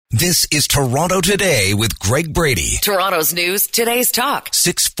This is Toronto Today with Greg Brady. Toronto's news, today's talk.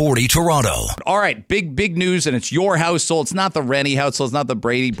 640 Toronto. All right, big news, and it's your household. It's not the Rennie household. It's not the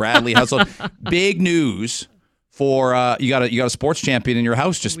Brady-Bradley household. Big news for you got a sports champion in your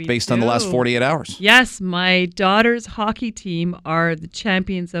house just based on the last 48 hours. Yes, my daughter's hockey team are the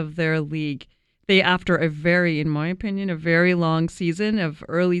champions of their league. They, after in my opinion, a very long season of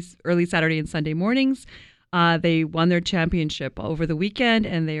early Saturday and Sunday mornings, they won their championship over the weekend,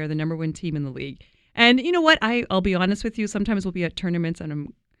 and they are the number one team in the league. And you know what? I'll be honest with you. Sometimes we'll be at tournaments,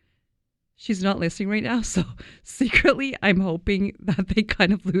 and she's not listening right now. So secretly, I'm hoping that they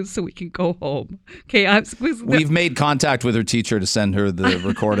kind of lose so we can go home. Okay, we've made contact with her teacher to send her the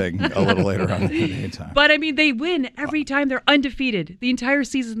recording a little later on in the time. But I mean, they win every time. They're undefeated. The entire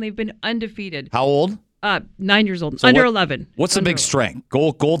season, they've been undefeated. How old? 9 years old. So under 11. What's the big strength?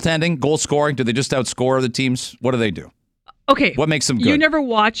 Goaltending, goal scoring? Do they just outscore the teams? What do they do? Okay. What makes them good? You never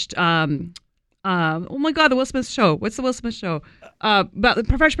watched, oh my God, the Will Smith show. What's the Will Smith show? About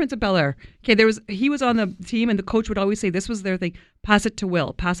the Fresh Prince of Bel-Air. Okay, he was on the team, and the coach would always say, this was their thing, pass it to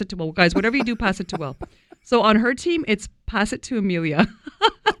Will, pass it to Will. Guys, whatever you do, pass it to Will. So on her team, it's pass it to Amelia.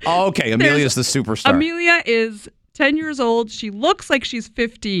 Oh, okay. Amelia's the superstar. Amelia is 10 years old. She looks like she's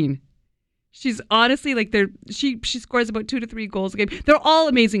 15. She's honestly she scores about 2 to 3 goals a game. They're all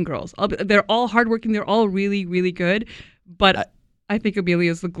amazing girls. They're all hardworking. They're all really, really good. But I think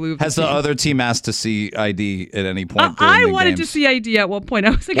Amelia is the glue of the Has team. the other team asked to see ID at any point during I the wanted games? to see ID at one point.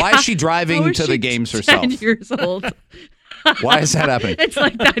 I was like, why is she driving to the games herself? 10 years old. Why is that happening? It's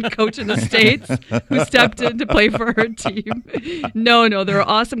like that coach in the States who stepped in to play for her team. No, they're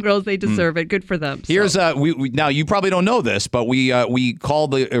awesome girls. They deserve it. Good for them. Here's now you probably don't know this, but we call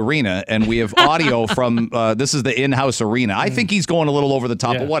the arena and we have audio from this is the in-house arena. I think he's going a little over the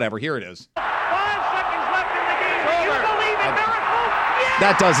top, but whatever. Here it is. 5 seconds left in the game. Do you believe in miracles? Yeah!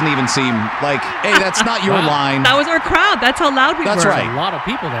 That doesn't even seem like, hey, that's not your line. That was our crowd. That's how loud we were. That's right. A lot of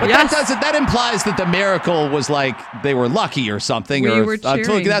people there. But that implies that the miracle was like they were lucky or something. We were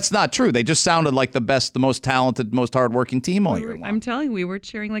cheering. That's not true. They just sounded like the best, the most talented, most hardworking team all year long. I'm telling you, we were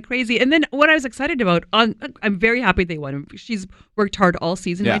cheering like crazy. And then what I was excited about, I'm very happy they won. She's worked hard all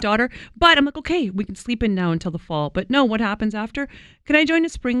season, my daughter. But I'm like, okay, we can sleep in now until the fall. But no, what happens after? Can I join a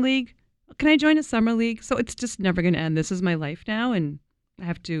spring league? Can I join a summer league? So it's just never going to end. This is my life now, and I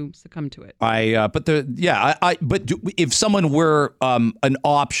have to succumb to it. But if someone were an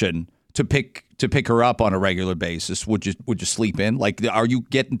option to pick her up on a regular basis, would you sleep in? Like, are you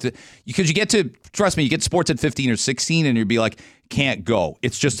getting to? Because you get to trust me, you get sports at 15 or 16, and you'd be like, can't go.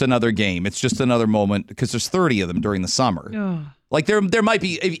 It's just another game. It's just another moment because there's 30 of them during the summer. Ugh. Like there might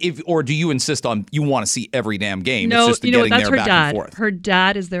be, or do you insist on you want to see every damn game? No, it's just you know what? That's her back dad. and forth. Her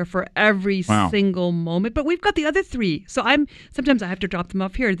dad is there for every single moment. But we've got the other 3, so sometimes I have to drop them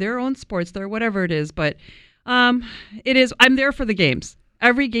off here. Their own sports, their whatever it is. But it is. I'm there for the games.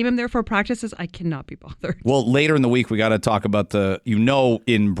 Every game I'm there for. Practices, I cannot be bothered. Well, later in the week we got to talk about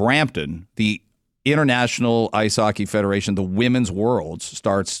in Brampton the International Ice Hockey Federation, the Women's Worlds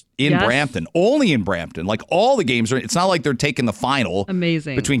starts in Brampton, only in Brampton. Like all the games it's not like they're taking the final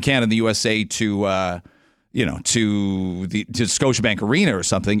between Canada and the USA to Scotiabank Arena or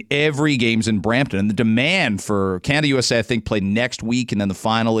something. Every game's in Brampton, and the demand for Canada USA, I think, play next week, and then the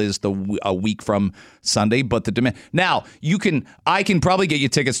final is a week from Sunday. But the demand now, I can probably get you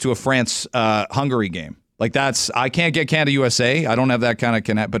tickets to a France-Hungary game. Like I can't get Canada USA. I don't have that kind of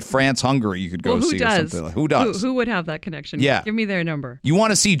connect. But France Hungary, you could go see. Or something like. Who does? Who would have that connection? Yeah, give me their number. You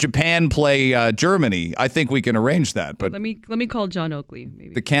want to see Japan play Germany? I think we can arrange that. But let me call John Oakley.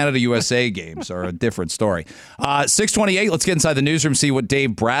 Maybe the Canada USA games are a different story. 6:28. Let's get inside the newsroom. See what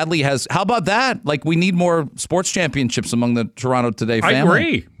Dave Bradley has. How about that? Like we need more sports championships among the Toronto Today family. I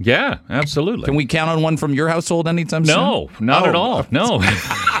agree. Yeah, absolutely. Can we count on one from your household anytime soon? No, not at all. No.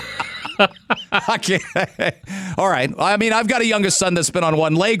 Okay. All right. I mean, I've got a youngest son that's been on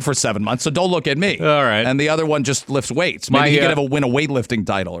one leg for 7 months, so don't look at me. All right. And the other one just lifts weights. Maybe he could win a weightlifting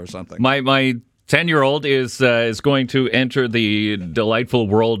title or something. My 10-year-old is going to enter the delightful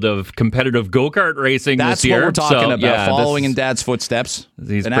world of competitive go-kart racing this year. That's what we're talking about, following in Dad's footsteps.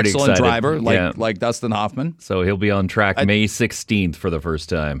 He's an pretty excellent excited. driver like Dustin Hoffman. So he'll be on track May 16th for the first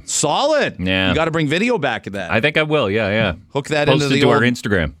time. Solid. Yeah. You got to bring video back of that. I think I will, yeah. Hook that Post into it to our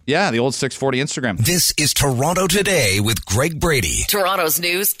Instagram. Yeah, the old 640 Instagram. This is Toronto Today with Greg Brady. Toronto's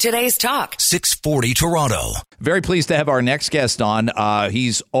news, today's talk. 640 Toronto. Very pleased to have our next guest on.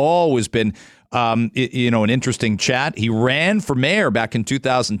 He's always been an interesting chat. He ran for mayor back in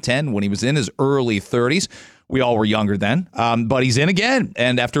 2010 when he was in his early 30s. We all were younger then, but he's in again.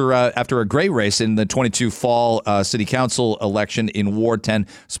 And after a great race in the 22 fall city council election in Ward 10,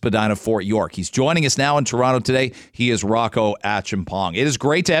 Spadina, Fort York. He's joining us now in Toronto today. He is Rocco Achampong. It is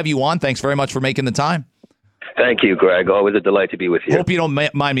great to have you on. Thanks very much for making the time. Thank you, Greg. Always a delight to be with you. Hope you don't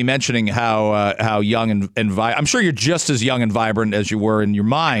mind me mentioning how young and I'm sure you're just as young and vibrant as you were in your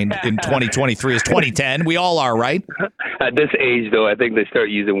mind in 2023 as 2010. We all are, right? At this age, though, I think they start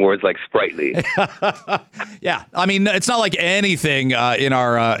using words like sprightly. Yeah, I mean, it's not like anything in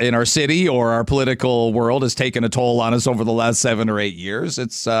our city or our political world has taken a toll on us over the last 7 or 8 years.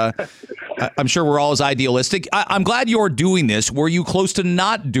 It's I'm sure we're all as idealistic. I'm glad you're doing this. Were you close to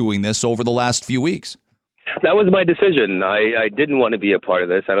not doing this over the last few weeks? That was my decision. I didn't want to be a part of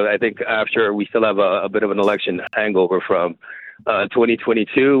this. I think after we still have a bit of an election hangover from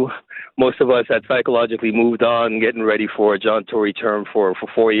 2022, most of us had psychologically moved on, getting ready for a John Tory term for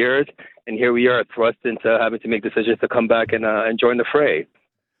 4 years. And here we are thrust into having to make decisions to come back and join the fray.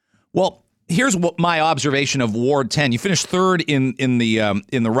 Well, here's what my observation of Ward 10. You finished third in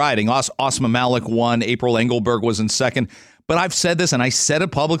the riding. Osma Malik won. April Engelberg was in second. But I've said this, and I said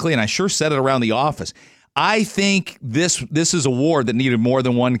it publicly, and I sure said it around the office. I think this is a ward that needed more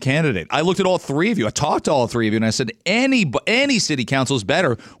than one candidate. I looked at all three of you. I talked to all three of you, and I said any city council is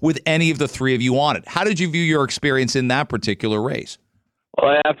better with any of the three of you on it. How did you view your experience in that particular race?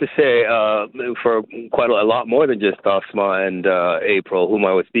 Well, I have to say, for quite a lot more than just Osma and April, whom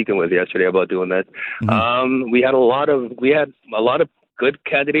I was speaking with yesterday about doing this, we had a lot of good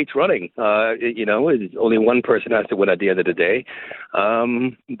candidates running. Only one person has to win at the end of the day.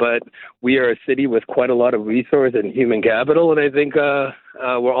 But we are a city with quite a lot of resource and human capital, and I think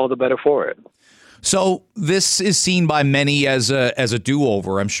we're all the better for it. So this is seen by many as a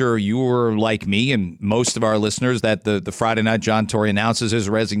do-over. I'm sure you were like me and most of our listeners that the Friday night John Tory announces his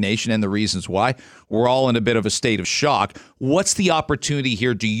resignation and the reasons why. We're all in a bit of a state of shock. What's the opportunity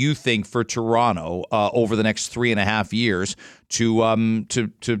here, do you think, for Toronto over the next 3.5 years to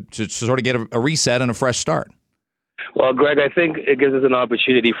sort of get a reset and a fresh start? Well, Greg, I think it gives us an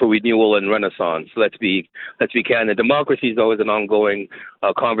opportunity for renewal and renaissance. Let's be candid. Democracy is always an ongoing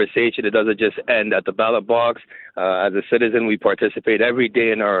conversation. It doesn't just end at the ballot box. As a citizen, we participate every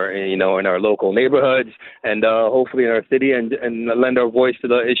day in our local neighborhoods and hopefully in our city and lend our voice to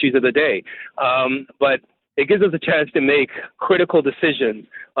the issues of the day. But it gives us a chance to make critical decisions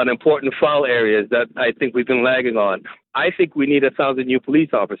on important file areas that I think we've been lagging on. I think we need 1,000 new police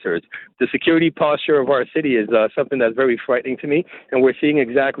officers. The security posture of our city is something that's very frightening to me, and we're seeing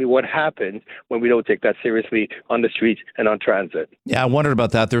exactly what happens when we don't take that seriously on the streets and on transit. Yeah, I wondered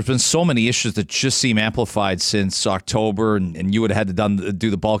about that. There's been so many issues that just seem amplified since October, and you would have had to do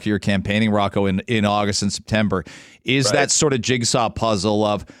the bulk of your campaigning, Rocco, in August and September. Is right. That sort of jigsaw puzzle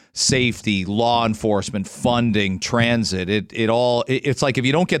of safety, law enforcement, funding, transit, it's like if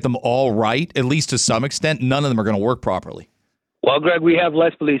you don't get them all right, at least to some extent, none of them are going to work properly. Well, Greg, we have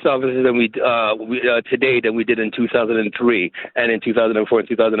less police officers than today than we did in 2003 and in 2004 and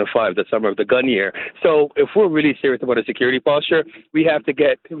 2005, the summer of the gun year. So if we're really serious about a security posture, we have to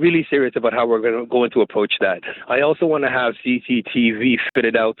get really serious about how we're going to approach that. I also want to have CCTV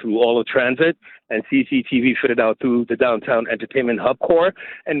fitted out through all of transit and CCTV fitted out through the downtown entertainment hub core,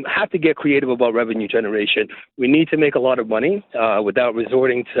 and have to get creative about revenue generation. We need to make a lot of money without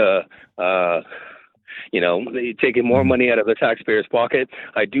resorting to taking more money out of the taxpayer's pocket.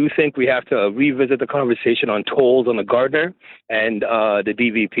 I do think we have to revisit the conversation on tolls on the Gardner and the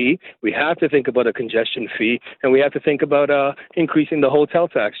DVP. We have to think about a congestion fee, and we have to think about increasing the hotel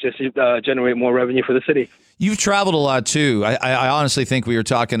tax just to generate more revenue for the city. You've traveled a lot, too. I honestly think we were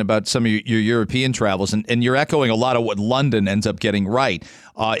talking about some of your European travels, and you're echoing a lot of what London ends up getting right,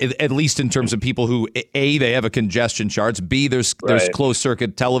 at least in terms of people who, A, they have a congestion charge, B, there's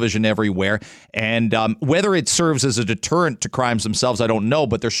closed-circuit television everywhere, and whether it serves as a deterrent to crimes themselves, I don't know,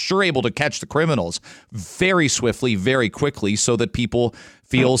 but they're sure able to catch the criminals very swiftly, very quickly, so that people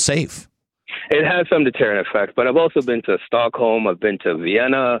feel safe. It has some deterrent effect, but I've also been to Stockholm, I've been to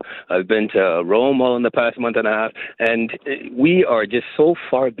Vienna, I've been to Rome all in the past month and a half, and we are just so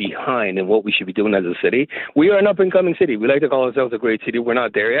far behind in what we should be doing as a city. We are an up-and-coming city. We like to call ourselves a great city. We're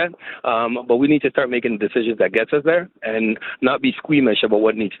not there yet, but we need to start making decisions that gets us there and not be squeamish about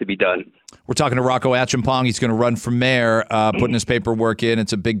what needs to be done. We're talking to Rocco Achampong. He's going to run for mayor, putting his paperwork in.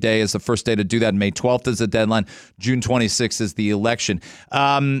 It's a big day. It's the first day to do that. May 12th is the deadline. June 26th is the election.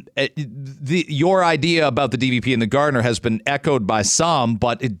 your idea about the DVP and the Gardner has been echoed by some,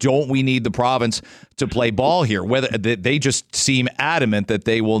 but don't we need the province to play ball here? Whether they just seem adamant that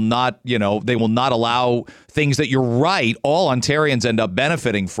they will not allow things that you're right, all Ontarians end up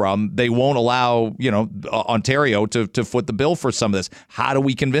benefiting from. They won't allow, Ontario to foot the bill for some of this. How do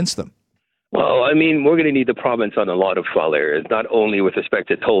we convince them? Well, I mean, we're going to need the province on a lot of areas, not only with respect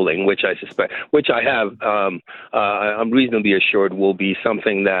to tolling, which I'm reasonably assured will be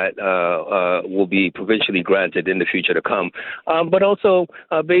something that will be provincially granted in the future to come, but also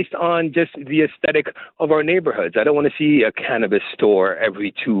based on just the aesthetic of our neighborhoods. I don't want to see a cannabis store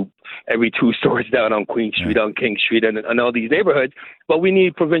every two stores down on Queen Street, on King Street, and all these neighborhoods. But we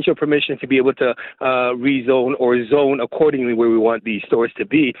need provincial permission to be able to rezone or zone accordingly where we want these stores to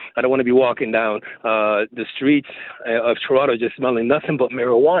be. I don't want to be walking down the streets of Toronto just smelling nothing but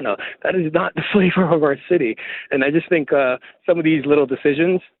marijuana. That is not the flavor of our city. And I just think some of these little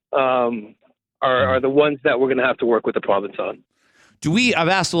decisions are the ones that we're going to have to work with the province on. I've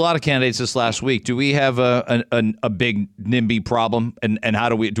asked a lot of candidates this last week, do we have a big NIMBY problem? And how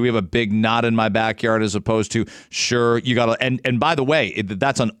do we have a big not in my backyard as opposed to, sure, you got to, and by the way,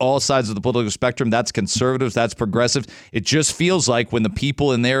 that's on all sides of the political spectrum. That's conservatives, that's progressives. It just feels like when the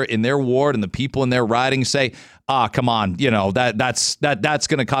people in their ward and the people in their riding say, come on, that's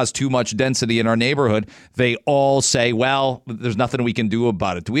going to cause too much density in our neighborhood, they all say, well, there's nothing we can do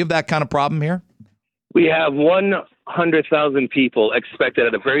about it. Do we have that kind of problem here? We have 100,000 people expected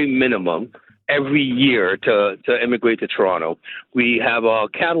at a very minimum every year to immigrate to Toronto. We have a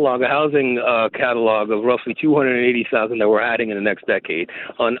housing catalog of roughly 280,000 that we're adding in the next decade.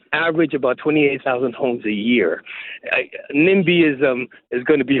 On average, about 28,000 homes a year. NIMBYism is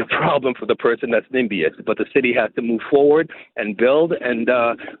going to be a problem for the person that's NIMBYist, but the city has to move forward and build. And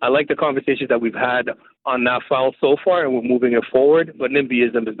I like the conversations that we've had on that file so far, and we're moving it forward, but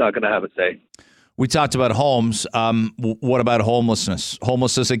NIMBYism is not going to have a say. We talked about homes. What about homelessness?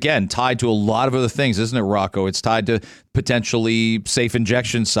 Homelessness, again, tied to a lot of other things, isn't it, Rocco? It's tied to potentially safe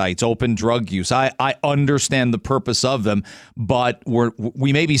injection sites, open drug use. I understand the purpose of them, but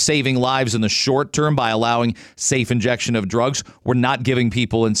we may be saving lives in the short term by allowing safe injection of drugs. We're not giving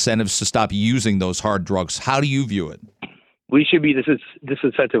people incentives to stop using those hard drugs. How do you view it? We should be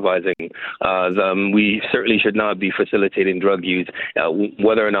disincentivizing them. We certainly should not be facilitating drug use.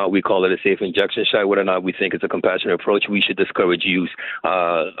 Whether or not we call it a safe injection site, whether or not we think it's a compassionate approach, we should discourage use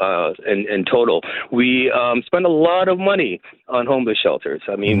in total. We spend a lot of money on homeless shelters.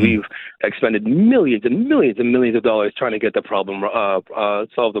 I mean, we've expended millions and millions and millions of dollars trying to get the problem,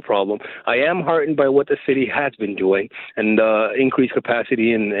 solve the problem. I am heartened by what the city has been doing and increased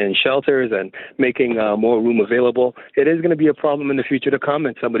capacity in shelters and making more room available. It is going to be a problem in the future to come,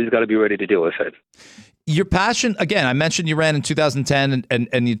 and somebody's got to be ready to deal with it. Your passion, again, I mentioned you ran in 2010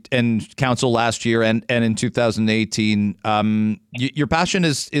 and council last year and in 2018. Your passion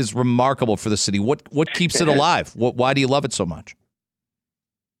is remarkable for the city. What keeps it alive? Why do you love it so much?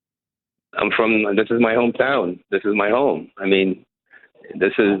 This is my hometown. This is my home. I mean,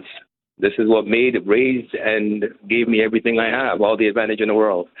 this is what raised and gave me everything I have, all the advantage in the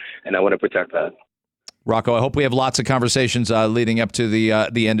world, and I want to protect that. Rocco, I hope we have lots of conversations leading up to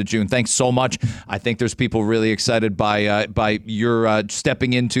the end of June. Thanks so much. I think there's people really excited by your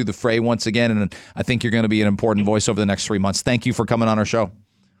stepping into the fray once again, and I think you're going to be an important voice over the next 3 months. Thank you for coming on our show.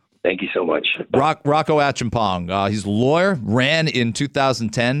 Thank you so much. Rocco Achampong, he's a lawyer, ran in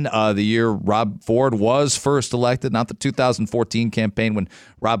 2010, the year Rob Ford was first elected, not the 2014 campaign when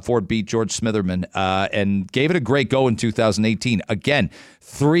Rob Ford beat George Smitherman, and gave it a great go in 2018. Again,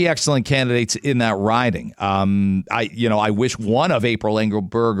 3 excellent candidates in that riding. I wish one of April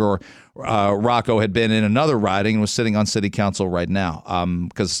Engelberg or Rocco had been in another riding and was sitting on city council right now,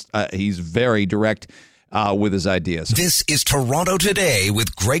 because he's very direct with his ideas. This is Toronto Today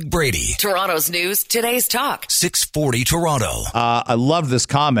with Greg Brady. Toronto's news, today's talk. 640 Toronto. I love this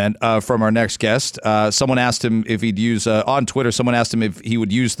comment from our next guest. Someone asked him if he'd use, on Twitter, someone asked him if he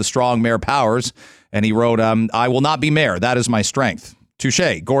would use the strong mayor powers, and he wrote, I will not be mayor. That is my strength.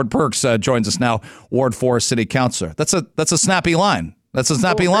 Touche. Gord Perks joins us now, Ward 4 City Councillor. That's a snappy line. That's a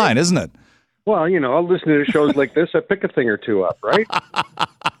snappy line, isn't it? Well, I'll listen to shows like this. I pick a thing or two up, right?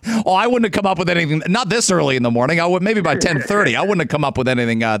 Oh, I wouldn't have come up with anything. Not this early in the morning. I would maybe by 10:30. I wouldn't have come up with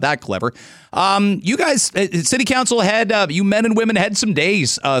anything that clever. You guys, City Council had you men and women had some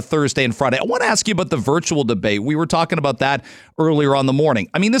days Thursday and Friday. I want to ask you about the virtual debate. We were talking about that earlier on the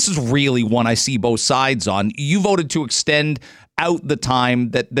morning. I mean, this is really one I see both sides on. You voted to extend out the time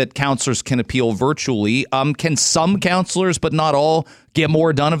that councillors can appeal virtually. Can some councillors, but not all, get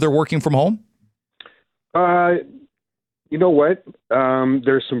more done if they're working from home? You know what?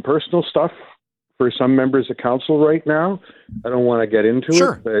 There's some personal stuff for some members of council right now. I don't want to get into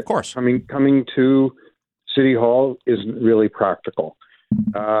Sure, it, but of course. coming to City Hall isn't really practical.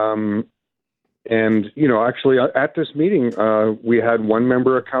 And, actually at this meeting, we had one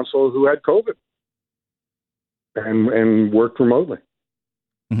member of council who had COVID and worked remotely.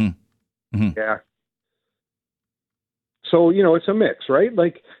 Mm-hmm. Mm-hmm. Yeah. So, it's a mix, right?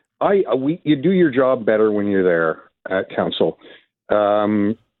 Like you do your job better when you're there at council.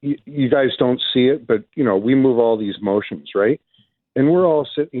 You guys don't see it, but, we move all these motions, right? And we're all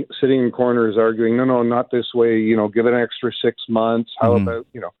sitting in corners arguing, no, not this way, give it an extra 6 months. How about,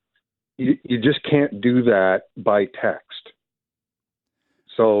 you just can't do that by text.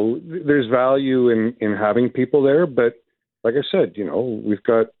 So there's value in having people there. But like I said, we've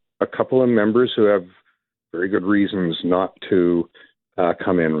got a couple of members who have very good reasons not to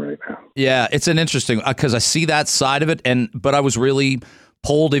come in right now. Yeah, it's an interesting, because I see that side of it, but I was really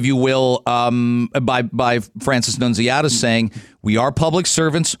polled, if you will, by Francis Nunziata saying, we are public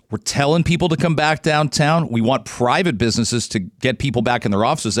servants. We're telling people to come back downtown. We want private businesses to get people back in their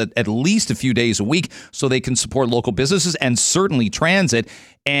offices at least a few days a week so they can support local businesses and certainly transit.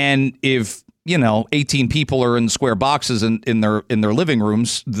 And if 18 people are in square boxes in their living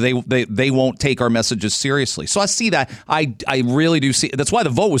rooms, they won't take our messages seriously. So I see that. I really do see. That's why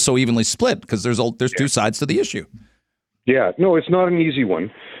the vote was so evenly split, because there's two sides to the issue. Yeah, no, it's not an easy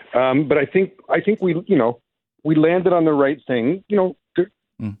one, but I think we landed on the right thing.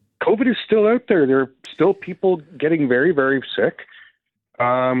 COVID is still out there. There are still people getting very, very sick.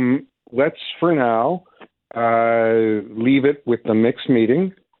 Let's for now leave it with the mixed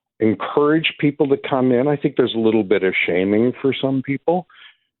meeting. Encourage people to come in. I think there's a little bit of shaming for some people,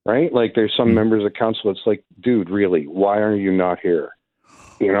 right? Like there's some members of council that's like, dude, really, why are you not here?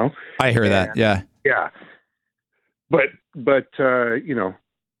 I hear that. Yeah. Yeah. But for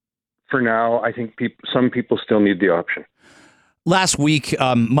now, I think some people still need the option. Last week,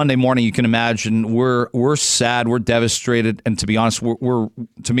 Monday morning, you can imagine we're sad, we're devastated, and to be honest, we're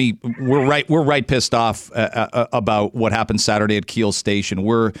right pissed off about what happened Saturday at Keele Station.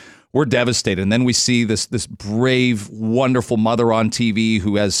 We're devastated, and then we see this brave, wonderful mother on TV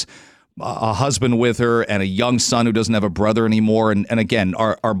who has a husband with her and a young son who doesn't have a brother anymore. And again,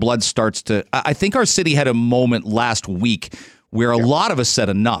 our blood starts to. I think our city had a moment last week where a lot of us said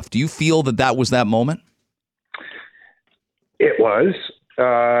enough. Do you feel that was that moment? It was.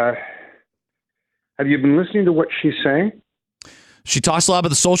 Have you been listening to what she's saying? She talks a lot about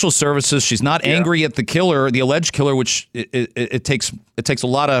the social services. She's not angry at the killer, the alleged killer, which it takes a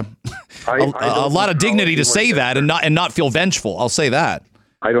lot of a lot of dignity to say that and not feel vengeful. I'll say that.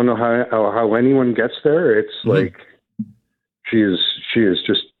 I don't know how anyone gets there. It's like she is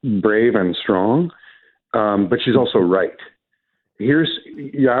just brave and strong, but she's also right. You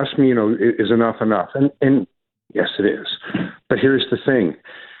asked me, is enough? And yes, it is. But here's the thing.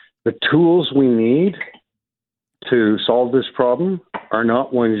 The tools we need to solve this problem are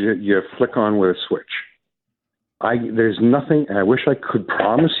not ones you flick on with a switch. There's nothing, and I wish I could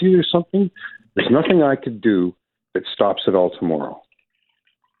promise you there's something. There's nothing I could do that stops it all tomorrow.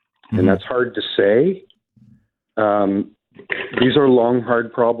 And that's hard to say. These are long,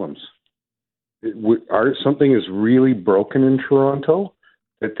 hard problems. Something is really broken in Toronto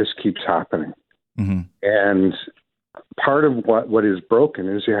that this keeps happening. Mm-hmm. And part of what is broken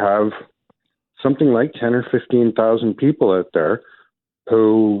is you have something like 10 or 15,000 people out there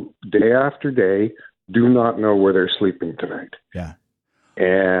who day after day do not know where they're sleeping tonight. Yeah.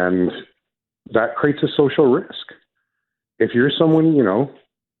 And that creates a social risk. If you're someone, you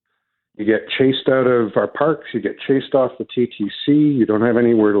get chased out of our parks, you get chased off the TTC, you don't have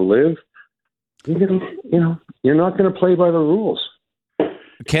anywhere to live, you're not going to play by the rules.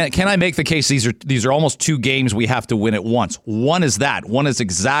 Can I make the case these are almost two games we have to win at once? One is that. One is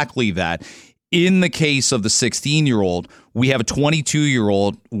exactly that. In the case of the 16-year-old, we have a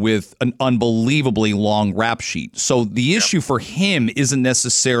 22-year-old with an unbelievably long rap sheet. So the issue for him isn't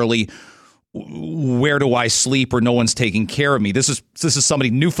necessarily where do I sleep or no one's taking care of me. This is somebody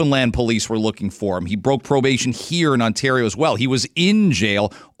Newfoundland police were looking for him. He broke probation here in Ontario as well. He was in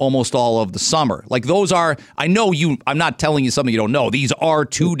jail almost all of the summer. Like those are, I'm not telling you something you don't know. These are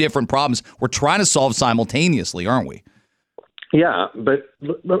two different problems we're trying to solve simultaneously, aren't we? Yeah, but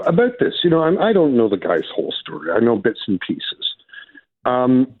about this, I don't know the guy's whole story. I know bits and pieces.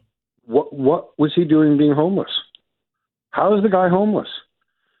 What was he doing being homeless? How is the guy homeless?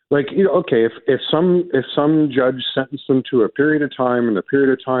 Like, okay, if some judge sentenced him to a period of time and the period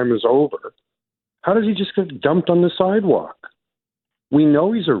of time is over, how does he just get dumped on the sidewalk? We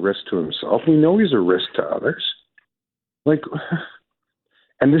know he's a risk to himself. We know he's a risk to others. Like,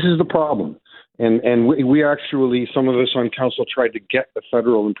 and this is the problem. And we actually, some of us on council tried to get the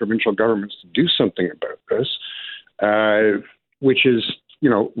federal and provincial governments to do something about this, which is,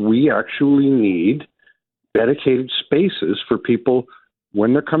 we actually need dedicated spaces for people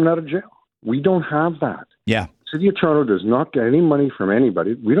when they're coming out of jail. We don't have that. Yeah. The City of Toronto does not get any money from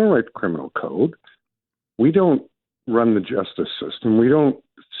anybody. We don't write the criminal code. We don't run the justice system. We don't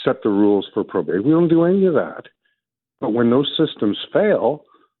set the rules for probate. We don't do any of that. But when those systems fail,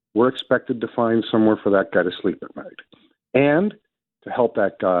 we're expected to find somewhere for that guy to sleep at night and to help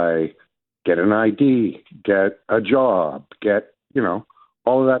that guy get an ID, get a job, get,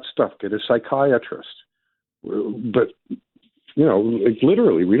 all of that stuff, get a psychiatrist. But,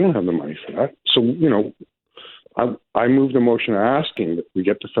 literally, we don't have the money for that. So, I moved a motion asking that we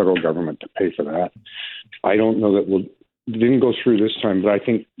get the federal government to pay for that. I don't know that it didn't go through this time, but I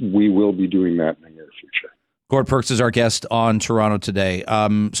think we will be doing that in the near future. Gord Perks is our guest on Toronto Today.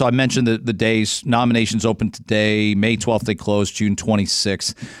 So I mentioned the days. Nominations open today. May 12th, they close. June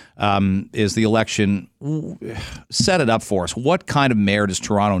 26th is the election. Set it up for us. What kind of mayor does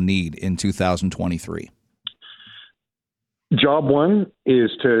Toronto need in 2023? Job one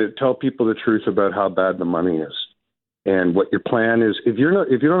is to tell people the truth about how bad the money is and what your plan is. If you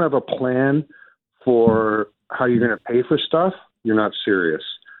don't have a plan for how you're going to pay for stuff, you're not serious.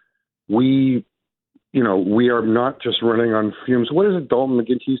 We are not just running on fumes. What is it Dalton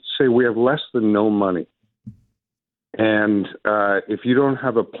McGuinty used to say? We have less than no money. And if you don't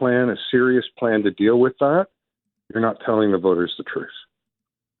have a plan, a serious plan to deal with that, you're not telling the voters the truth.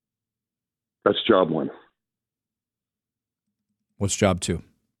 That's job one. What's job two?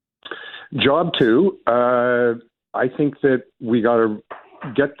 Job two, I think that we got to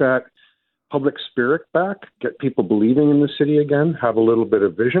get that public spirit back, get people believing in the city again, have a little bit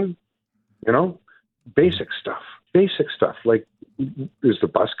of vision, basic stuff. Like, is the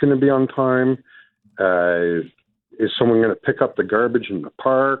bus going to be on time? Is someone going to pick up the garbage in the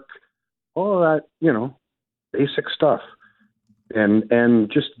park? All of that, basic stuff. And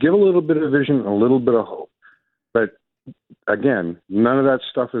just give a little bit of vision, a little bit of hope. But again, none of that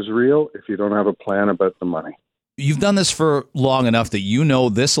stuff is real if you don't have a plan about the money. You've done this for long enough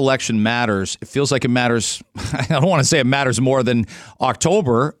that this election matters. It feels like it matters. I don't want to say it matters more than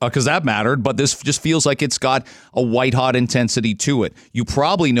October because that mattered, but this just feels like it's got a white-hot intensity to it. You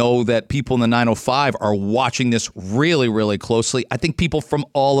probably know that people in the 905 are watching this really, really closely. I think people from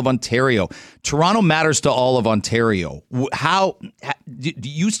all of Ontario. Toronto matters to all of Ontario. How do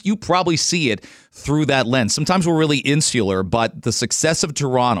you probably see it through that lens? Sometimes we're really insular, but the success of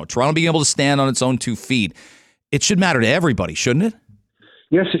Toronto being able to stand on its own 2 feet, it should matter to everybody, shouldn't it?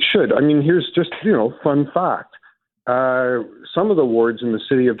 Yes, it should. I mean, here's just, fun fact. Some of the wards in the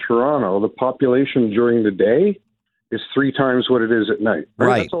city of Toronto, the population during the day is 3 times what it is at night.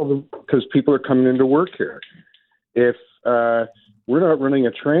 Right. That's all because people are coming into work here. If we're not running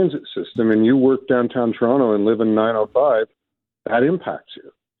a transit system and you work downtown Toronto and live in 905, that impacts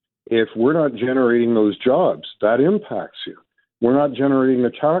you. If we're not generating those jobs, that impacts you. We're not generating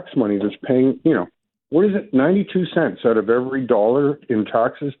the tax money that's paying, what is it? 92 cents out of every dollar in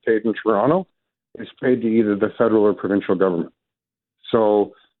taxes paid in Toronto is paid to either the federal or provincial government.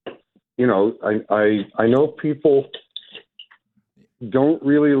 So, I know people don't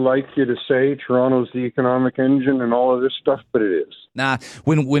really like you to say Toronto's the economic engine and all of this stuff, but it is. Nah,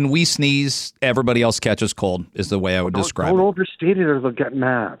 when we sneeze, everybody else catches cold is the way I would describe it. Don't overstate it or they'll get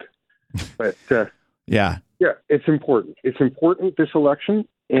mad. But yeah, it's important. It's important, this election,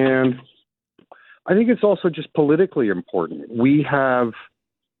 and I think it's also just politically important. We have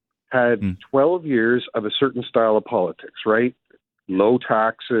had 12 years of a certain style of politics, right? Low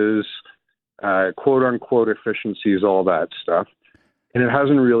taxes, quote unquote efficiencies, all that stuff. And it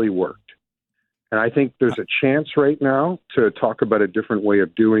hasn't really worked. And I think there's a chance right now to talk about a different way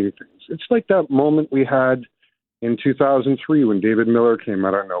of doing things. It's like that moment we had in 2003 when David Miller came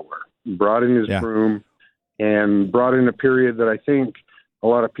out of nowhere, brought in his broom, and brought in a period that I think a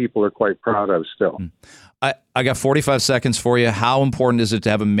lot of people are quite proud of still. I got 45 seconds for you. How important is it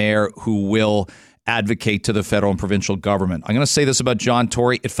to have a mayor who will advocate to the federal and provincial government? I'm going to say this about John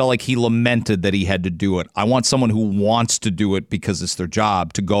Tory. It felt like he lamented that he had to do it. I want someone who wants to do it because it's their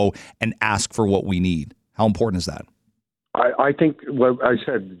job to go and ask for what we need. How important is that? I think what I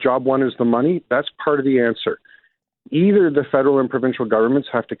said, job one is the money. That's part of the answer. Either the federal and provincial governments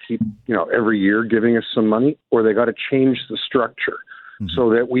have to keep, every year giving us some money, or they got to change the structure.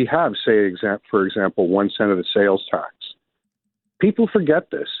 So that we have, for example, 1 cent of the sales tax. People forget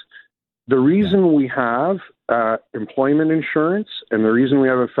this. The reason we have employment insurance and the reason we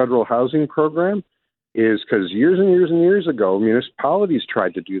have a federal housing program is because years and years and years ago, municipalities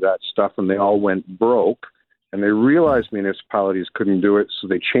tried to do that stuff and they all went broke. And they realized municipalities couldn't do it, so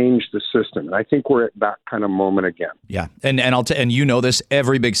they changed the system. And I think we're at that kind of moment again. Yeah, and you know this.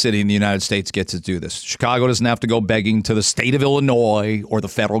 Every big city in the United States gets to do this. Chicago doesn't have to go begging to the state of Illinois or the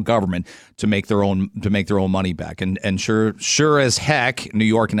federal government to make their own money back. And sure as heck, New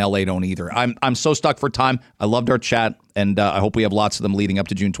York and LA don't either. I'm so stuck for time. I loved our chat, and I hope we have lots of them leading up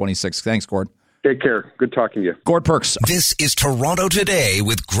to June 26th. Thanks, Gord. Take care. Good talking to you. Gord Perks. This is Toronto Today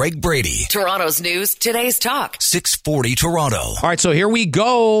with Greg Brady. Toronto's news, today's talk. 640 Toronto. All right, so here we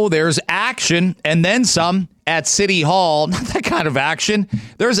go. There's action and then some at City Hall. Not that kind of action.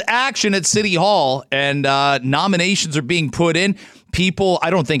 There's action at City Hall, and nominations are being put in. People,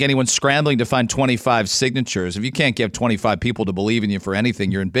 I don't think anyone's scrambling to find 25 signatures. If you can't get 25 people to believe in you for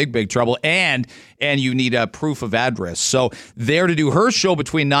anything, you're in big, big trouble. And you need a proof of address. So there to do her show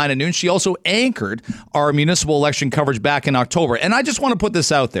between 9 and noon. She also anchored our municipal election coverage back in October. And I just want to put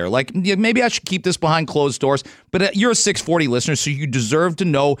this out there. Like, maybe I should keep this behind closed doors. But you're a 640 listener, so you deserve to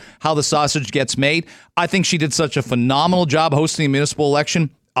know how the sausage gets made. I think she did such a phenomenal job hosting a municipal election.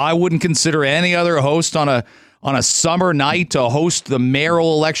 I wouldn't consider any other host on a summer night to host the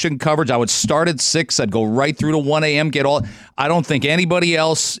mayoral election coverage. I would start at 6. I'd go right through to 1 a.m. I don't think anybody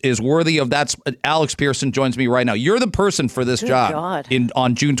else is worthy of that. Alex Pierson joins me right now. You're the person for this job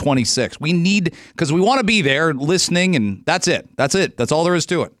on June 26th. We need, because we want to be there listening, and that's it. That's all there is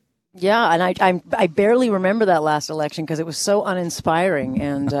to it. Yeah, and I barely remember that last election because it was so uninspiring,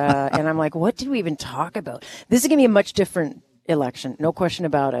 and I'm like, what did we even talk about? This is going to be a much different election, no question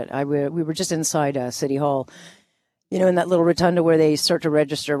about it. We were just inside City Hall, in that little rotunda where they start to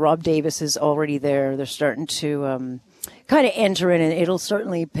register. Rob Davis is already there. They're starting to kind of enter in, and it'll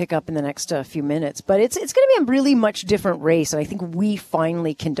certainly pick up in the next few minutes. But it's going to be a really much different race, and I think we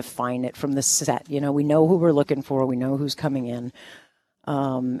finally can define it from the set. We know who we're looking for. We know who's coming in.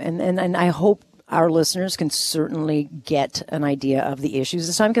 And I hope our listeners can certainly get an idea of the issues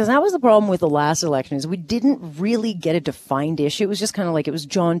this time, because that was the problem with the last election, is we didn't really get a defined issue. It was just kind of like it was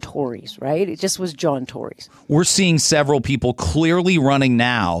John Tories, right? It just was John Tories. We're seeing several people clearly running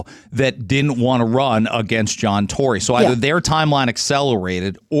now that didn't want to run against John Tory. So either their timeline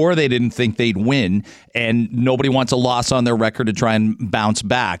accelerated or they didn't think they'd win, and nobody wants a loss on their record to try and bounce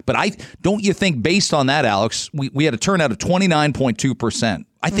back. But don't you think, based on that, Alex, we had a turnout of 29.2%.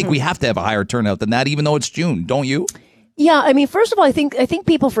 I think we have to have a higher turnout than that, even though it's June, don't you? Yeah, I mean, first of all, I think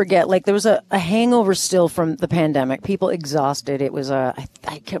people forget, like, there was a hangover still from the pandemic. People exhausted. It was I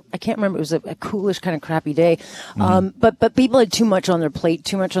can't remember. It was a coolish kind of crappy day. But people had too much on their plate,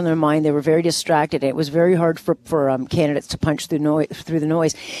 too much on their mind. They were very distracted. It was very hard for candidates to punch through the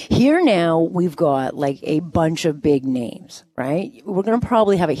noise. Here now, we've got like a bunch of big names, right? We're going to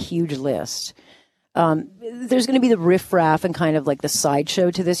probably have a huge list. There's going to be the riffraff and kind of like the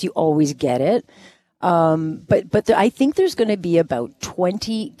sideshow to this. You always get it. But I think there's going to be about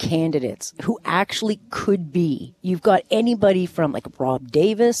 20 candidates who actually could be. You've got anybody from like Rob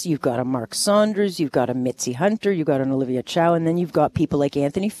Davis, you've got a Mark Saunders, you've got a Mitzi Hunter, you've got an Olivia Chow, and then you've got people like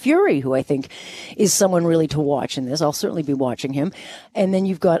Anthony Furey, who I think is someone really to watch in this. I'll certainly be watching him. And then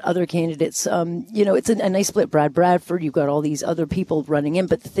you've got other candidates. It's a nice split. Brad Bradford, you've got all these other people running in.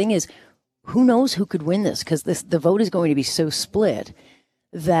 But the thing is, who knows who could win this? Because the vote is going to be so split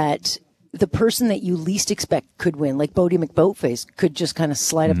that the person that you least expect could win, like Bodie McBoatface, could just kind of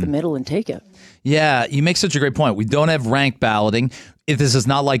slide up the middle and take it. Yeah, you make such a great point. We don't have ranked balloting. This is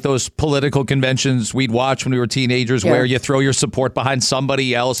not like those political conventions we'd watch when we were teenagers, where you throw your support behind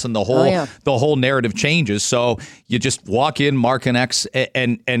somebody else and the whole narrative changes. So you just walk in, mark an X,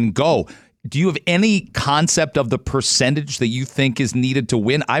 and go. Do you have any concept of the percentage that you think is needed to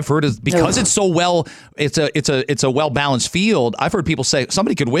win? I've heard because it's so it's a well-balanced field. I've heard people say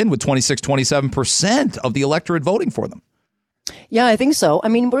somebody could win with 27% of the electorate voting for them. Yeah, I think so. I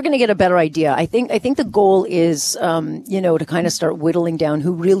mean, we're going to get a better idea. I think the goal is, to kind of start whittling down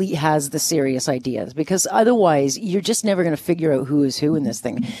who really has the serious ideas, because otherwise you're just never going to figure out who is who in this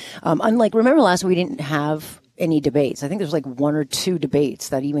thing. Remember last week we didn't have any debates. I think there's like one or two debates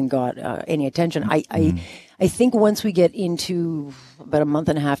that even got any attention. I think once we get into about a month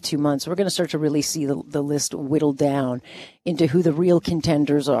and a half, 2 months, we're going to start to really see the list whittled down into who the real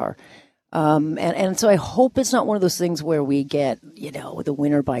contenders are. And so I hope it's not one of those things where we get, the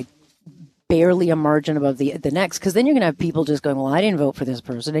winner by barely a margin above the next, because then you're going to have people just going, well, I didn't vote for this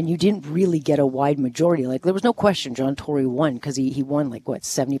person, and you didn't really get a wide majority. Like, there was no question John Tory won because he won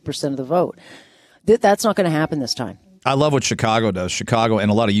 70% of the vote. That's not going to happen this time. I love what Chicago does. Chicago and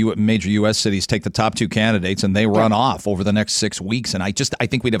a lot of major U.S. cities take the top two candidates and they run off over the next 6 weeks. And I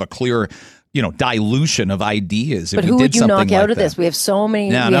think we'd have a clear dilution of ideas. But if who we would did you something knock like out of that. this? We have so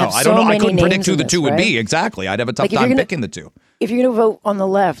many. Yeah, we no, have I so don't know. I many couldn't predict names who in the this, two would right? be. Exactly. I'd have a tough Like, if time you're gonna- picking the two. If you're going to vote on the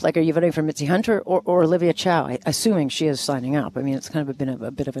left, like, are you voting for Mitzi Hunter or Olivia Chow? Assuming she is signing up. I mean, it's kind of been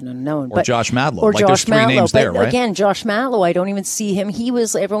a bit of an unknown. Or Josh Madlow. Or Like, Josh there's three Madlow. names But there, right? again, Josh Madlow, I don't even see him.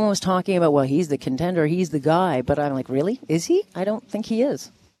 Everyone was talking about, well, he's the contender, he's the guy. But I'm like, really? Is he? I don't think he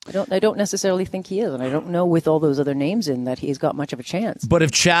is. I don't necessarily think he is. And I don't know with all those other names in that he's got much of a chance. But if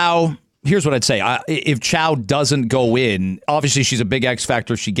Chow... Here's what I'd say. If Chow doesn't go in, obviously she's a big X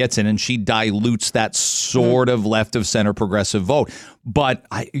factor if she gets in, and she dilutes that sort of left of center progressive vote. But,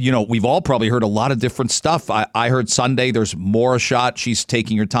 we've all probably heard a lot of different stuff. I heard Sunday there's more a shot. She's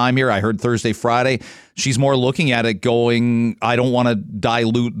taking her time here. I heard Thursday, Friday. She's more looking at it going, I don't want to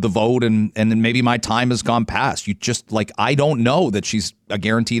dilute the vote, and then maybe my time has gone past. I don't know that she's a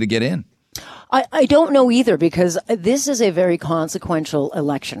guarantee to get in. I don't know either, because this is a very consequential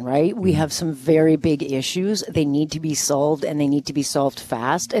election, right? We have some very big issues. They need to be solved, and they need to be solved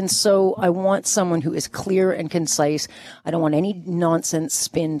fast. And so I want someone who is clear and concise. I don't want any nonsense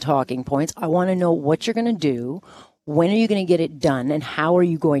spin talking points. I want to know what you're going to do. When are you going to get it done, and how are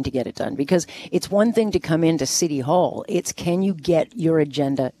you going to get it done? Because it's one thing to come into City Hall. It's, can you get your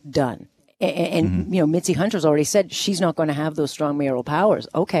agenda done? And Mitzi Hunter's already said she's not going to have those strong mayoral powers.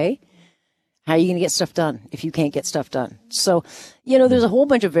 Okay. How are you going to get stuff done if you can't get stuff done? So, there's a whole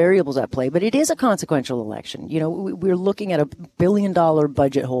bunch of variables at play, but it is a consequential election. We're looking at a $1 billion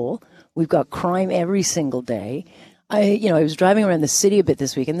budget hole. We've got crime every single day. I was driving around the city a bit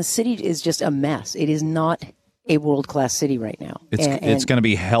this week, and the city is just a mess. It is not a world-class city right now. It's going to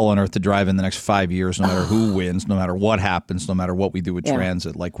be hell on earth to drive in the next 5 years, no matter who wins, no matter what happens, no matter what we do with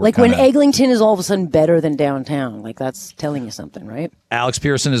transit. Like when Eglinton is all of a sudden better than downtown, like, that's telling you something, right? Alex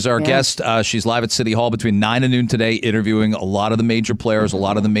Pierson is our guest. She's live at City Hall between 9 and noon today, interviewing a lot of the major players, a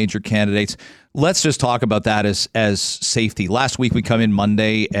lot of the major candidates. Let's just talk about that as safety. Last week we come in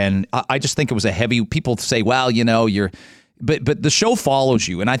Monday, and I just think it was a heavy. People say, well, you're. But the show follows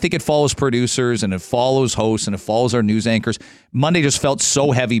you, and I think it follows producers, and it follows hosts, and it follows our news anchors. Monday just felt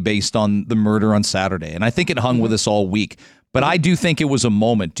so heavy based on the murder on Saturday, and I think it hung with us all week. But I do think it was a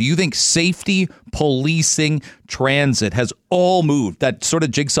moment. Do you think safety, policing, transit has all moved, that sort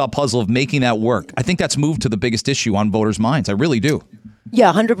of jigsaw puzzle of making that work? I think that's moved to the biggest issue on voters' minds. I really do.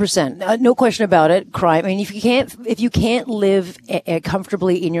 Yeah, 100%. No question about it. Crime. I mean, if you can't live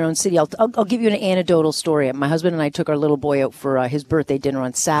comfortably in your own city, I'll give you an anecdotal story. My husband and I took our little boy out for his birthday dinner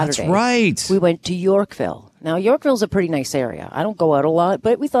on Saturday. That's right. We went to Yorkville. Now, Yorkville's a pretty nice area. I don't go out a lot,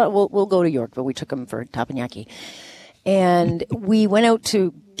 but we thought we'll go to Yorkville. We took him for tapenaki. And we went out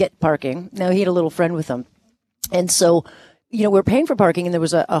to get parking. Now, he had a little friend with him. And so, we were paying for parking, and there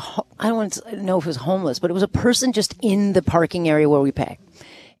was I don't want to know if it was homeless, but it was a person just in the parking area where we pay,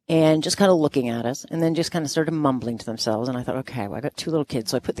 and just kind of looking at us, and then just kind of started mumbling to themselves. And I thought, okay, well, I got two little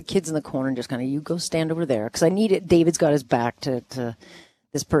kids, so I put the kids in the corner and just kind of, you go stand over there, because I need it. David's got his back to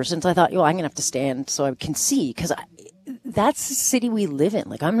this person, so I thought, I'm going to have to stand so I can see, because that's the city we live in.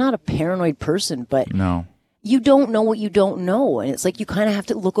 Like, I'm not a paranoid person, but no. You don't know what you don't know, and it's like you kind of have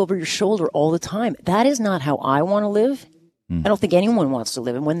to look over your shoulder all the time. That is not how I want to live. I don't think anyone wants to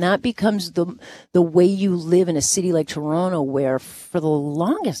live. And when that becomes the way you live in a city like Toronto, where for the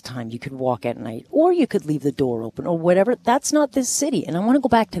longest time you could walk at night, or you could leave the door open, or whatever, that's not this city. And I want to go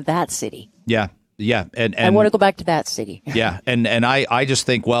back to that city. Yeah. Yeah. And I want to go back to that city. Yeah. And I just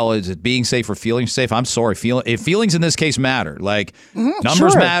think, well, is it being safe or feeling safe? I'm sorry. Feelings in this case matter. Like,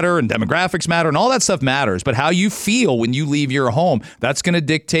 numbers matter, and demographics matter, and all that stuff matters. But how you feel when you leave your home, that's going to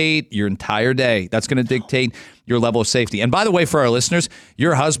dictate your entire day. That's going to dictate your level of safety. And by the way, for our listeners,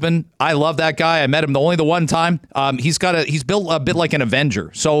 your husband, I love that guy. I met him only the one time. He's built a bit like an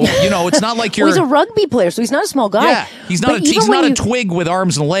Avenger. So, it's not like you're... Well, he's a rugby player, so he's not a small guy. Yeah, he's not a twig with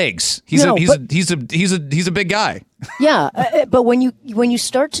arms and legs. He's a big guy. Yeah, but when you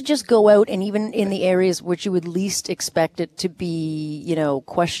start to just go out, and even in the areas which you would least expect it to be,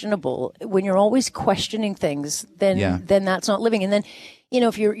 questionable, when you're always questioning things, then that's not living. And then,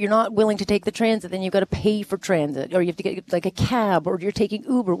 if you're not willing to take the transit, then you've got to pay for transit, or you have to get like a cab, or you're taking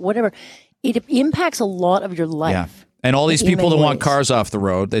Uber, whatever. It impacts a lot of your life. Yeah. And all these people that want cars off the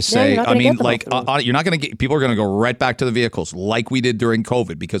road, they say, you're not going to get, people are going to go right back to the vehicles like we did during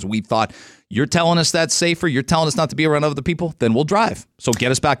COVID, because we thought, you're telling us that's safer, you're telling us not to be around other people, then we'll drive. So get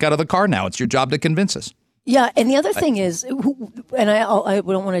us back out of the car now. It's your job to convince us. Yeah, and the other thing is, and I don't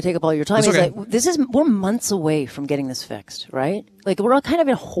want to take up all your time. Okay. We're months away from getting this fixed, right? Like we're all kind of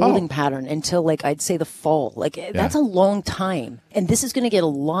in a holding pattern until I'd say the fall. That's a long time, and this is going to get a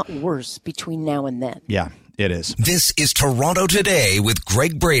lot worse between now and then. Yeah, it is. This is Toronto Today with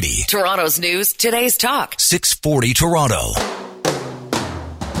Greg Brady. Toronto's news, today's talk. 640 Toronto.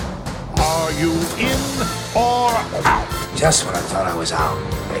 Are you in or out? Just when I thought I was out,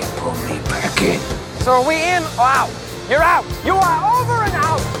 they pulled me back in. So are we in or out? You're out. You are over and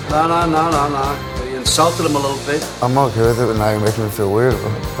out. No. You insulted him a little bit. I'm okay with it, but now you're making me feel weird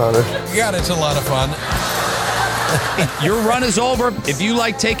about it. Yeah, it's a lot of fun. Your run is over. If you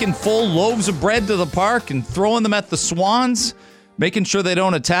like taking full loaves of bread to the park and throwing them at the swans, making sure they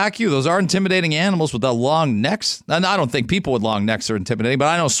don't attack you, those are intimidating animals with the long necks. And I don't think people with long necks are intimidating, but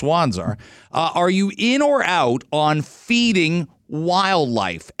I know swans are. Are you in or out on feeding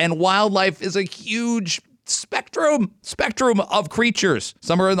wildlife? And wildlife is a huge spectrum of creatures.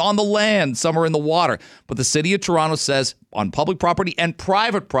 Some are on the land, some are in the water. But the city of Toronto says on public property and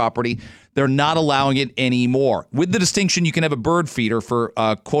private property, they're not allowing it anymore. With the distinction, you can have a bird feeder for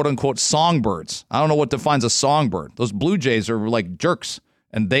quote-unquote songbirds. I don't know what defines a songbird. Those blue jays are like jerks,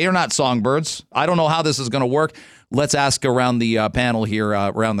 and they are not songbirds. I don't know how this is going to work. Let's ask around the panel here,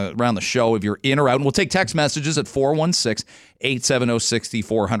 around the show, if you're in or out. And we'll take text messages at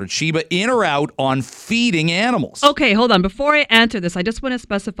 416-870-6400. Sheba, in or out on feeding animals? Okay, hold on. Before I answer this, I just want to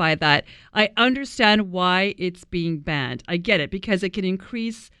specify that I understand why it's being banned. I get it, because it can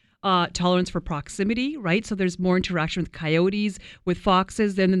increase tolerance for proximity, right? So there's more interaction with coyotes, with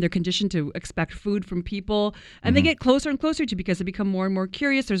foxes, then they're conditioned to expect food from people, and they get closer and closer to, because they become more and more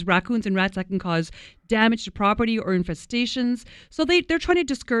curious. There's raccoons and rats that can cause damage to property or infestations. So they're trying to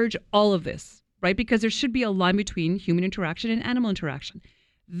discourage all of this, right? Because there should be a line between human interaction and animal interaction.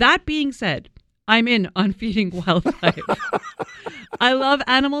 That being said, I'm in on feeding wildlife. I love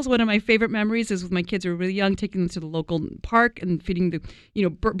animals. One of my favorite memories is with my kids who were really young, taking them to the local park and feeding the,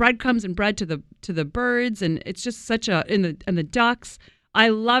 breadcrumbs and bread to the birds, and it's just such and the ducks. I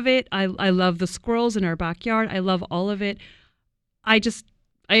love it. I love the squirrels in our backyard. I love all of it. I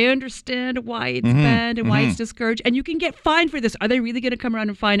understand why it's banned and why it's discouraged, and you can get fined for this. Are they really going to come around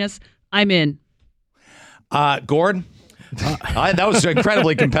and fine us? I'm in. Gord? That was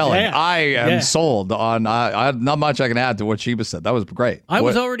incredibly compelling. Yeah. I am sold on. Not much I can add to what Sheba said. That was great. I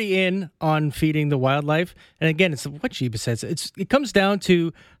was already in on feeding the wildlife, and again, it's what Sheba says. It comes down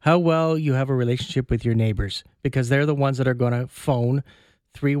to how well you have a relationship with your neighbors, because they're the ones that are going to phone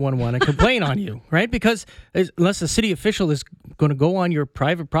 311 and complain on you, right? Because unless a city official is going to go on your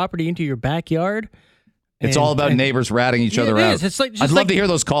private property into your backyard. It's all about neighbors ratting each other out. It's I'd love to hear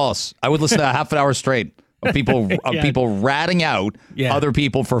those calls. I would listen to a half an hour straight. Of people ratting out other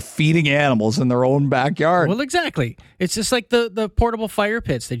people for feeding animals in their own backyard. Well, exactly. It's just like the portable fire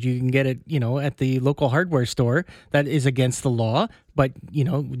pits that you can get at the local hardware store. That is against the law, but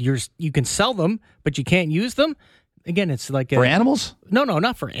you can sell them, but you can't use them. Again, it's like for animals. No,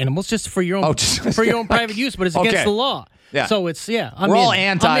 not for animals. Just for your own for your own private use, but it's against the law. Yeah. So it's we're all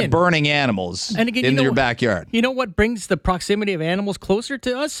anti-burning animals in your backyard. You know what brings the proximity of animals closer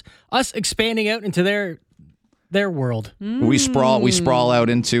to us? Us expanding out into their world. We sprawl out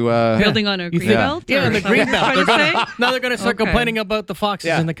into building on a green belt. Yeah, the green belt. Now they're going to start complaining about the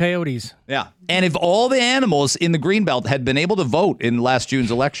foxes and the coyotes. Yeah, and if all the animals in the green belt had been able to vote in last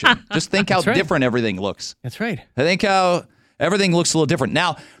June's election, just think how different everything looks. That's right. I think how everything looks a little different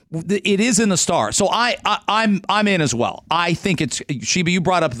now. It is in the Star, so I'm in as well. I think it's Sheba. You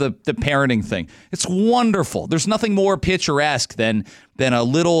brought up the parenting thing. It's wonderful. There's nothing more picturesque than a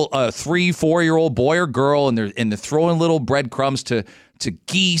little 3-4-year-old boy or girl, and they're throwing little breadcrumbs to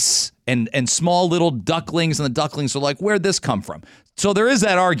geese and small little ducklings, and the ducklings are like, where'd this come from? So there is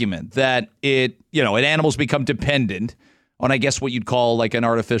that argument that animals become dependent on, I guess, what you'd call like an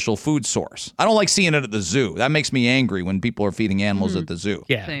artificial food source. I don't like seeing it at the zoo. That makes me angry when people are feeding animals at the zoo.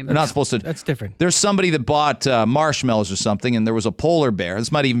 Yeah. Same. They're not supposed to. That's different. There's somebody that bought marshmallows or something, and there was a polar bear.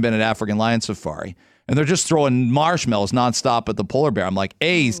 This might have even been an African lion safari. And they're just throwing marshmallows nonstop at the polar bear. I'm like,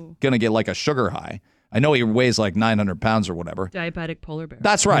 he's going to get like a sugar high. I know he weighs like 900 pounds or whatever. Diabetic polar bear.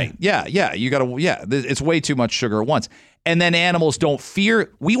 That's right. Yeah. You got to, it's way too much sugar at once. And then animals don't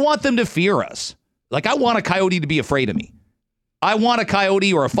fear. We want them to fear us. Like, I want a coyote to be afraid of me. I want a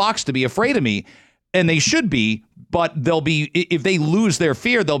coyote or a fox to be afraid of me, and they should be, but they'll be, if they lose their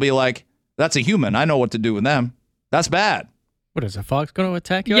fear, they'll be like, that's a human. I know what to do with them. That's bad. What is a fox going to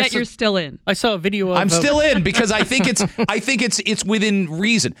attack you? Yet you're still in. I saw a video of... I'm still in because I think it's within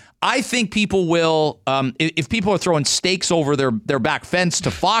reason. I think people will, if people are throwing stakes over their back fence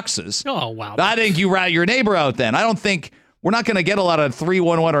to foxes. Oh, wow. I think you rat your neighbor out then. I don't think... We're not going to get a lot of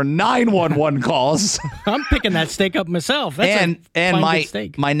 311 or 911 calls. I'm picking that stake up myself. That's and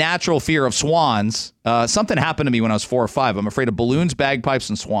good my natural fear of swans. Something happened to me when I was 4 or 5. I'm afraid of balloons, bagpipes,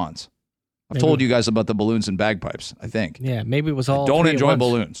 and swans. I've told you guys about the balloons and bagpipes, I think. Yeah, maybe it was all. I don't enjoy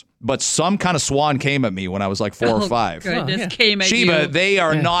balloons, but some kind of swan came at me when I was like 4 or 5. Goodness, came at Sheba, you. they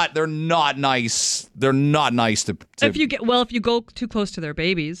are not. They're not nice. They're not nice to. If you go too close to their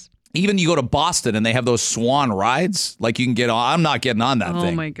babies. Even you go to Boston and they have those swan rides, like you can get on. I'm not getting on that thing.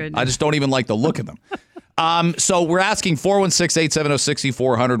 Oh, my goodness. I just don't even like the look of them. So we're asking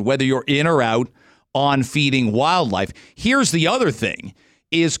 416-870-6400 whether you're in or out on feeding wildlife. Here's the other thing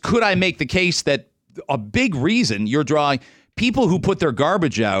is, could I make the case that a big reason you're drawing people who put their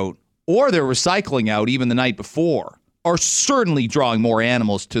garbage out or their recycling out even the night before are certainly drawing more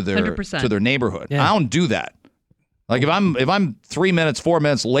animals to their 100%. to their neighborhood. Yeah. I don't do that. Like if I'm 3 minutes, 4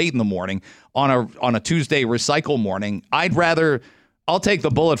 minutes late in the morning on a Tuesday recycle morning, I'll take the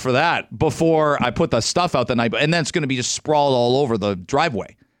bullet for that before I put the stuff out the night, and then it's going to be just sprawled all over the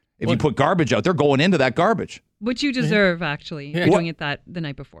driveway. If you put garbage out, they're going into that garbage. Which you deserve, actually. You're doing it the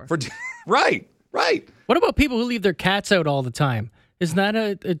night before. Right. What about people who leave their cats out all the time? Isn't that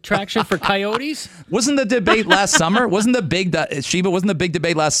an attraction for coyotes? Wasn't the debate last summer? Wasn't the big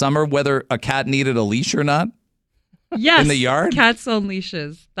debate last summer whether a cat needed a leash or not? Yes. In the yard? Cats on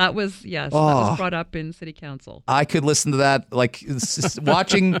leashes. That was brought up in city council. I could listen to that, like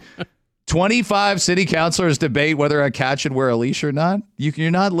watching 25 city councilors debate whether a cat should wear a leash or not.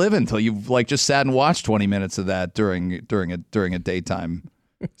 You're not living until you've just sat and watched 20 minutes of that during a daytime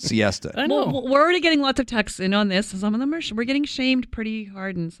siesta. I know. Well, we're already getting lots of texts in on this. Some of them we're getting shamed pretty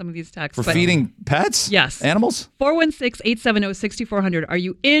hard in some of these texts. For feeding pets? Yes. Animals? 416-870-6400. Are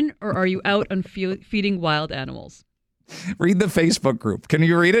you in or are you out on feeding wild animals? Read the Facebook group. Can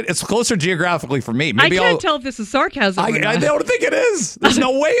you read it? It's closer geographically for me. Maybe I can't tell if this is sarcasm. I don't think it is. There's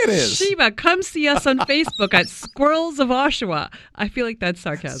no way it is. Sheba, come see us on Facebook at Squirrels of Oshawa. I feel like that's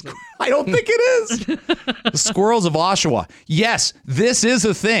sarcasm. I don't think it is. The Squirrels of Oshawa. Yes, this is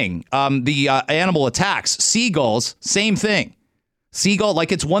a thing. The animal attacks. Seagulls, same thing. Seagull,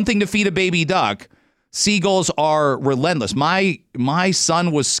 like it's one thing to feed a baby duck. Seagulls are relentless. My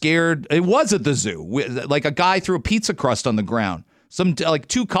son was scared. It was at the zoo. Like a guy threw a pizza crust on the ground.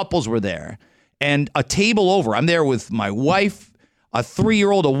 Two couples were there, and a table over. I'm there with my wife, a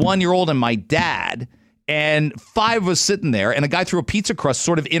 3-year-old, a 1-year-old, and my dad. And 5 of us sitting there, and a guy threw a pizza crust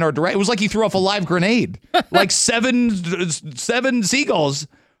sort of in our direction. It was like he threw off a live grenade. Like seven seagulls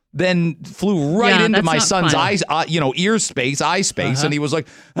then flew right into my son's eyes, eye space, and he was like,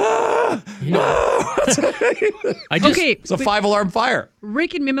 it's a 5-alarm fire.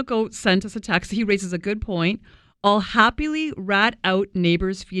 Rick in Mimico sent us a text. He raises a good point. I'll happily rat out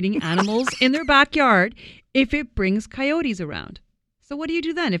neighbors feeding animals in their backyard if it brings coyotes around. So what do you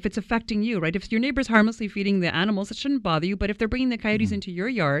do then if it's affecting you, right? If your neighbor's harmlessly feeding the animals, it shouldn't bother you. But if they're bringing the coyotes into your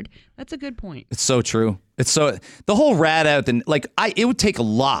yard, that's a good point. It's so true. The whole rat out, it would take a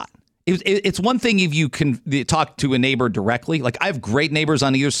lot. It's one thing if you can talk to a neighbor directly. Like I have great neighbors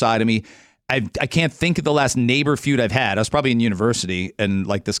on either side of me. I can't think of the last neighbor feud I've had. I was probably in university, and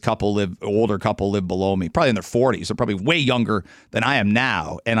like this older couple lived below me, probably in their 40s. They're probably way younger than I am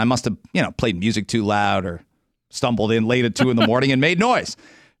now. And I must have, played music too loud or stumbled in late at 2 a.m. and made noise.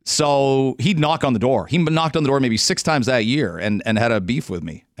 So he'd knock on the door. He knocked on the door maybe 6 times that year and had a beef with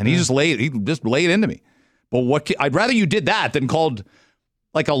me. And he just laid into me. But I'd rather you did that than called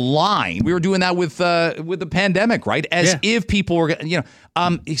like a line. We were doing that with the pandemic, right? As if people were,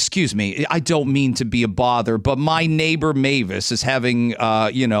 excuse me, I don't mean to be a bother, but my neighbor Mavis is having,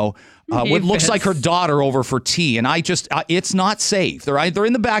 what looks like her daughter over for tea, and I just, it's not safe. They're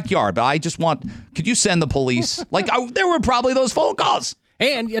in the backyard, but I just could you send the police? There were probably those phone calls.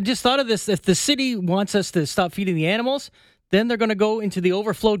 Hey, and I just thought of this. If the city wants us to stop feeding the animals, then they're going to go into the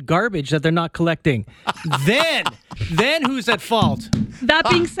overflowed garbage that they're not collecting. then who's at fault? That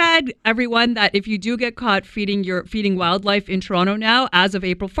being said, everyone, that if you do get caught feeding wildlife in Toronto now, as of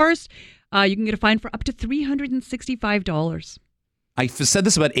April 1st, you can get a fine for up to $365. I've said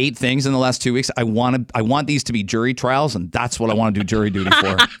this about 8 things in the last 2 weeks. I want these to be jury trials, and that's what I want to do jury duty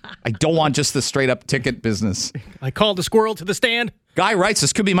for. I don't want just the straight up ticket business. I called the squirrel to the stand. Guy writes,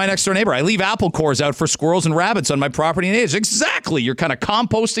 this could be my next door neighbor. I leave apple cores out for squirrels and rabbits on my property and age. Exactly. You're kind of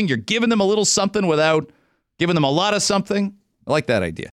composting. You're giving them a little something without giving them a lot of something. I like that idea.